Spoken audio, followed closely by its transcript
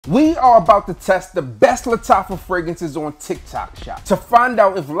We are about to test the best Lattafa fragrances on TikTok Shop to find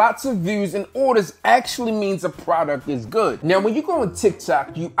out if lots of views and orders actually means a product is good. Now, when you go on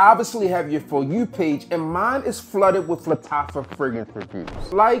TikTok, you obviously have your For You page, and mine is flooded with Lattafa fragrance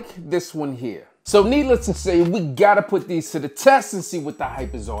reviews, like this one here. So needless to say, we gotta put these to the test and see what the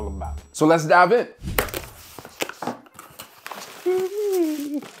hype is all about. So let's dive in.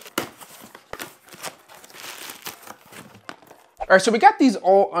 All right, so we got these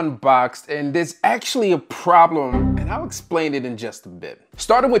all unboxed, and there's actually a problem, and I'll explain it in just a bit.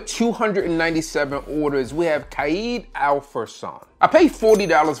 Starting with 297 orders, we have Qaed Al Fursan. I paid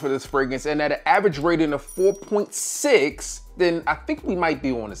 $40 for this fragrance, and at an average rating of 4.6, then I think we might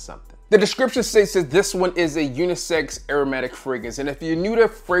be onto something. The description states that this one is a unisex aromatic fragrance, and if you're new to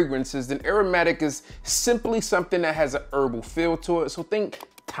fragrances, then aromatic is simply something that has an herbal feel to it, so think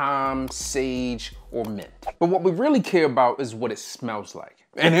thyme, sage, or mint. But what we really care about is what it smells like.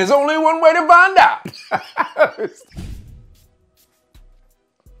 And there's only one way to find out.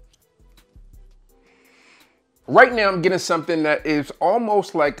 Right now I'm getting something that is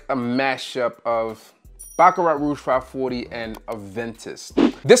almost like a mashup of Baccarat Rouge 540 and Aventus.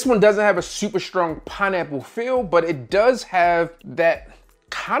 This one doesn't have a super strong pineapple feel, but it does have that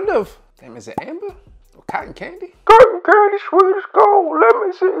kind of, damn, is it amber? Or cotton candy? Cotton candy, sweet as gold. Let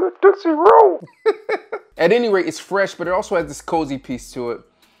me see a Tootsie Roll. At any rate, it's fresh, but it also has this cozy piece to it.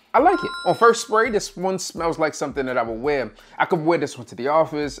 I like it. On first spray, this one smells like something that I would wear. I could wear this one to the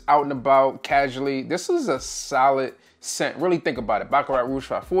office, out and about, casually. This is a solid scent. Really think about it. Baccarat Rouge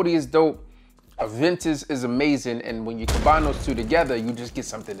 540 is dope. Aventus is amazing, and when you combine those two together, you just get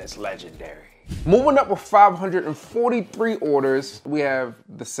something that's legendary. Moving up with 543 orders, we have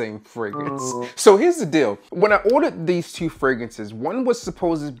the same fragrance. So here's the deal. When I ordered these two fragrances, one was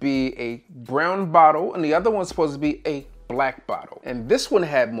supposed to be a brown bottle and the other one's supposed to be a black bottle. And this one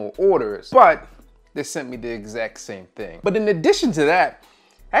had more orders, but they sent me the exact same thing. But in addition to that,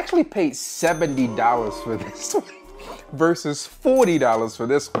 I actually paid $70 for this one versus $40 for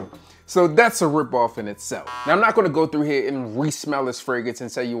this one. So that's a ripoff in itself. Now, I'm not gonna go through here and re-smell this fragrance and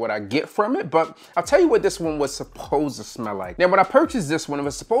tell you what I get from it, but I'll tell you what this one was supposed to smell like. Now, when I purchased this one, it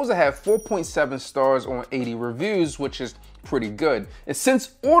was supposed to have 4.7 stars on 80 reviews, which is pretty good. And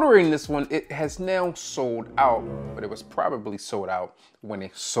since ordering this one, it has now sold out, but it was probably sold out when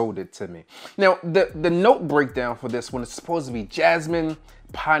they sold it to me. Now, the note breakdown for this one is supposed to be jasmine,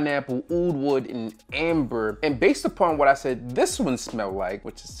 pineapple, oud wood, and amber. And based upon what I said this one smelled like,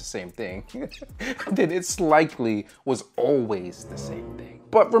 which is the same thing, then it's likely was always the same thing.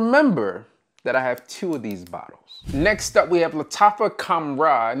 But remember that I have two of these bottles. Next up, we have Lattafa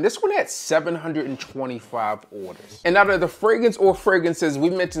Qaed, and this one had 725 orders. And out of the fragrance or fragrances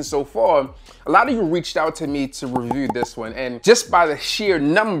we mentioned so far, a lot of you reached out to me to review this one, and just by the sheer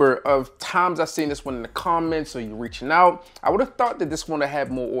number of times I've seen this one in the comments or you reaching out, I would have thought that this one would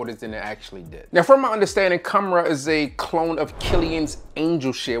have more orders than it actually did. Now, from my understanding, Qaed is a clone of Kilian's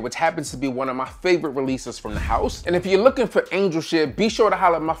Angel Share, which happens to be one of my favorite releases from the house. And if you're looking for Angel Share, be sure to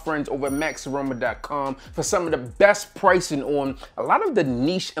holler at my friends over at maxaroma.com for some of the best pricing on a lot of the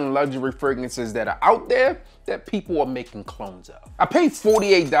niche and luxury fragrances that are out there that people are making clones of. I paid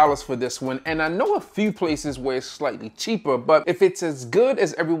 $48 for this one, and I know a few places where it's slightly cheaper, but if it's as good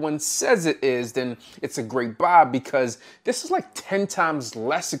as everyone says it is, then it's a great buy because this is like 10 times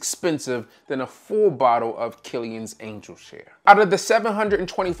less expensive than a full bottle of Kilian's Angel Share. Out of the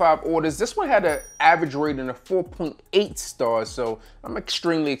 725 orders, this one had an average rating of 4.8 stars, so I'm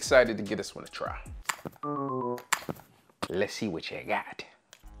extremely excited to give this one a try. Let's see what you got.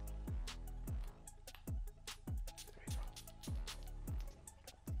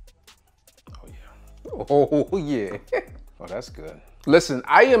 Oh yeah. Oh, that's good. Listen,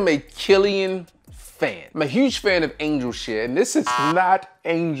 I am a Kilian fan. I'm a huge fan of Angel Share, and this is not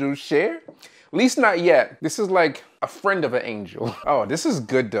Angel Share. At least not yet. This is like a friend of an angel. Oh, this is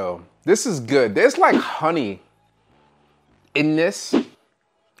good though. This is good. There's like honey in this,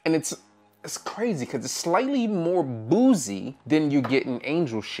 and it's crazy because it's slightly more boozy than you get in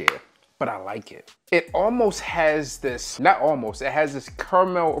Angel Share, but I like it. It almost has this, not almost, it has this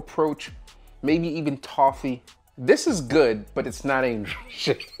caramel approach, maybe even toffee. This is good, but it's not Angel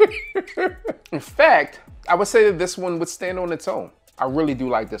Share. In fact, I would say that this one would stand on its own. I really do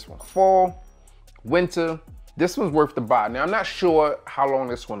like this one. Fall, winter, this one's worth the buy. Now, I'm not sure how long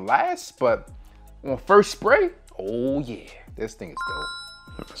this one lasts, but on first spray, oh yeah, this thing is dope.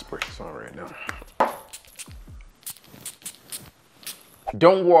 Let's spray this on right now.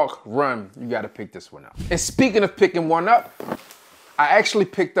 Don't walk, run. You gotta pick this one up. And speaking of picking one up, I actually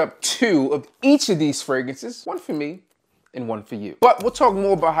picked up two of each of these fragrances. One for me, and one for you. But we'll talk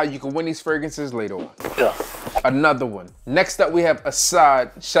more about how you can win these fragrances later on. Another one. Next up, we have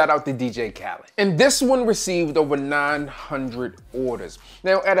Assad. Shout out to DJ Khaled. And this one received over 900 orders.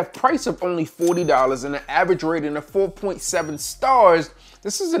 Now, at a price of only $40 and an average rating of 4.7 stars,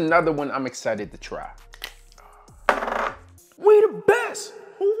 this is another one I'm excited to try. We the best.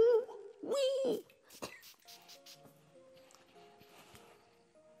 Ooh, we.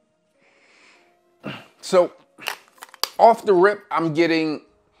 So, off the rip, I'm getting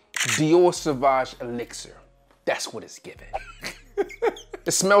Dior Sauvage Elixir. That's what it's giving.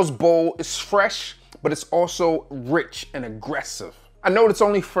 It smells bold, it's fresh, but it's also rich and aggressive. I know it's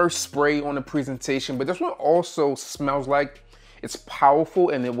only first spray on the presentation, but this one also smells like it's powerful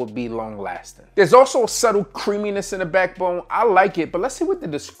and it will be long lasting. There's also a subtle creaminess in the backbone. I like it, but let's see what the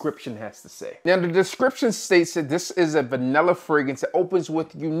description has to say. Now, the description states that this is a vanilla fragrance that opens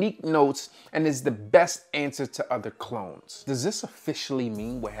with unique notes and is the best answer to other clones. Does this officially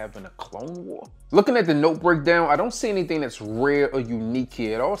mean we're having a clone war? Looking at the note breakdown, I don't see anything that's rare or unique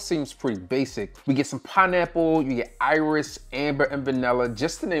here. It all seems pretty basic. We get some pineapple, you get iris, amber, and vanilla,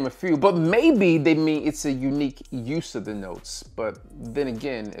 just to name a few. But maybe they mean it's a unique use of the notes. But then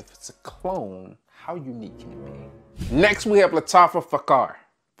again, if it's a clone, how unique can it be? Next, we have Lattafa Qaed.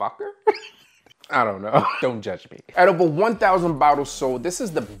 Fucker? I don't know. Don't judge me. At over 1,000 bottles sold, this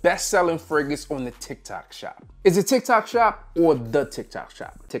is the best-selling fragrance on the TikTok shop. Is it TikTok shop or the TikTok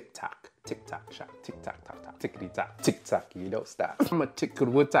shop? TikTok. TikTok shop, TikTok, talk, talk, tickety tock, TikTok, you don't stop. I'm a tickle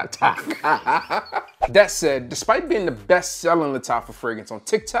with talk, talk. That said, despite being the best-selling Lattafa fragrance on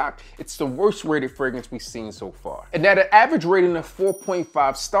TikTok, it's the worst-rated fragrance we've seen so far. And at an average rating of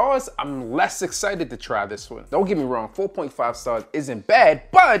 4.5 stars, I'm less excited to try this one. Don't get me wrong, 4.5 stars isn't bad,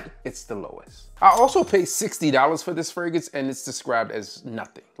 but it's the lowest. I also paid $60 for this fragrance, and it's described as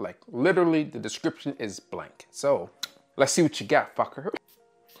nothing. Like, literally, the description is blank. So, let's see what you got, fucker.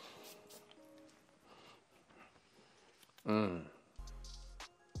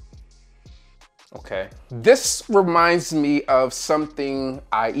 Okay. This reminds me of something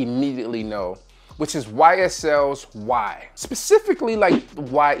I immediately know, which is YSL's Y. Specifically like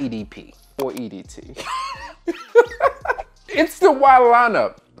YEDP or EDT. It's the Y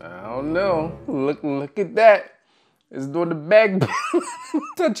lineup. I don't know. Look at that. It's doing the back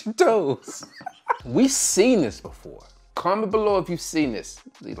touch your toes. We've seen this before. Comment below if you've seen this.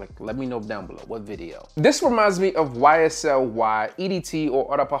 Like, let me know down below what video. This reminds me of YSL Y, EDT,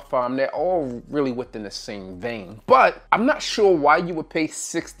 or Eau de Parfum. They're all really within the same vein. But I'm not sure why you would pay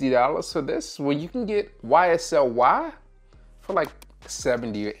 $60 for this when you can get YSL Y for like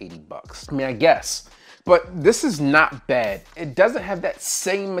 70 or 80 bucks. I mean, I guess. But this is not bad. It doesn't have that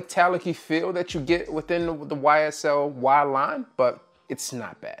same metallic-y feel that you get within the YSL Y line, but it's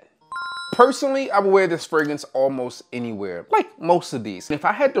not bad. Personally, I would wear this fragrance almost anywhere, like most of these. If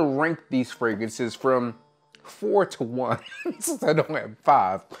I had to rank these fragrances from 4 to 1, since I don't have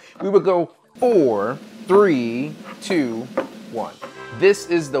 5, we would go 4, 3, 2, 1. This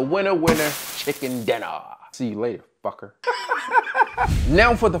is the winner chicken dinner. See you later, fucker.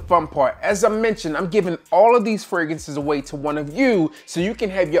 Now for the fun part. As I mentioned, I'm giving all of these fragrances away to one of you so you can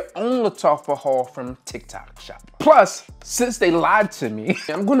have your own Lattafa haul from TikTok shop. Plus, since they lied to me,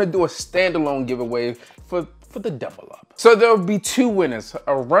 I'm gonna do a standalone giveaway for the double up. So there'll be 2 winners,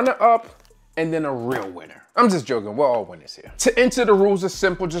 a runner-up and then a real winner. I'm just joking, we're all winners here. To enter, the rules are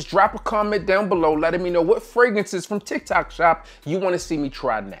simple. Just drop a comment down below letting me know what fragrances from TikTok shop you want to see me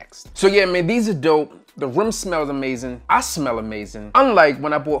try next. So yeah, man, these are dope. The room smells amazing. I smell amazing. Unlike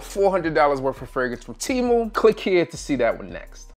when I bought $400 worth of fragrance from Temu. Click here to see that one next.